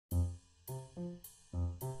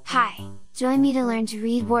Hi, join me to learn to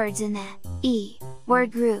read words in the E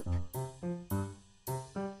word group.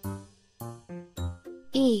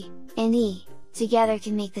 E and E together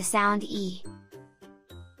can make the sound E.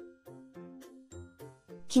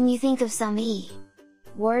 Can you think of some E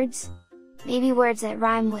words? Maybe words that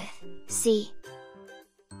rhyme with C,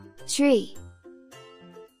 tree,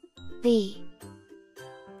 bee,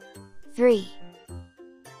 three,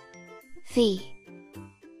 fee,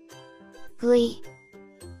 glee.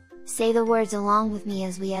 Say the words along with me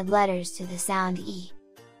as we add letters to the sound E.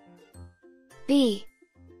 Bee,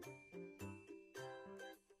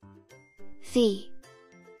 fee,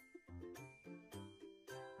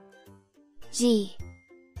 G,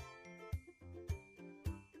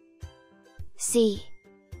 C,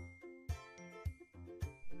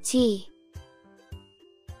 T,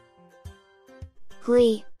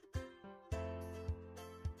 glee,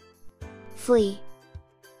 flea,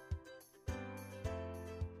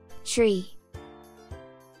 tree,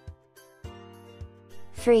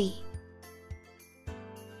 free,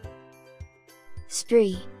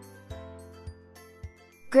 spree.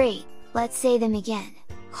 Great, let's say them again.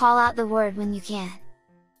 Call out the word when you can.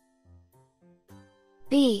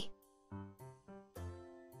 Bee,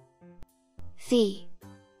 fee,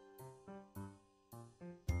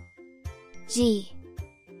 G,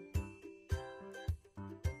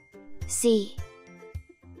 C,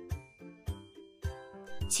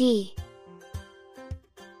 T,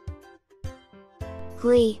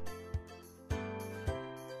 glee,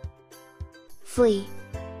 flea,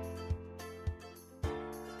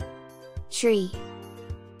 tree,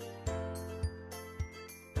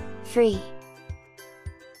 free,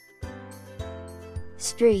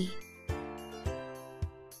 spree.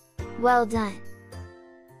 Well done!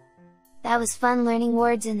 That was fun learning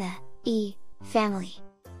words in the E family.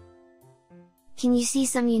 Can you see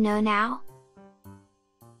some you know now?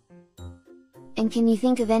 And can you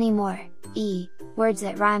think of any more E words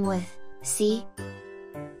that rhyme with C?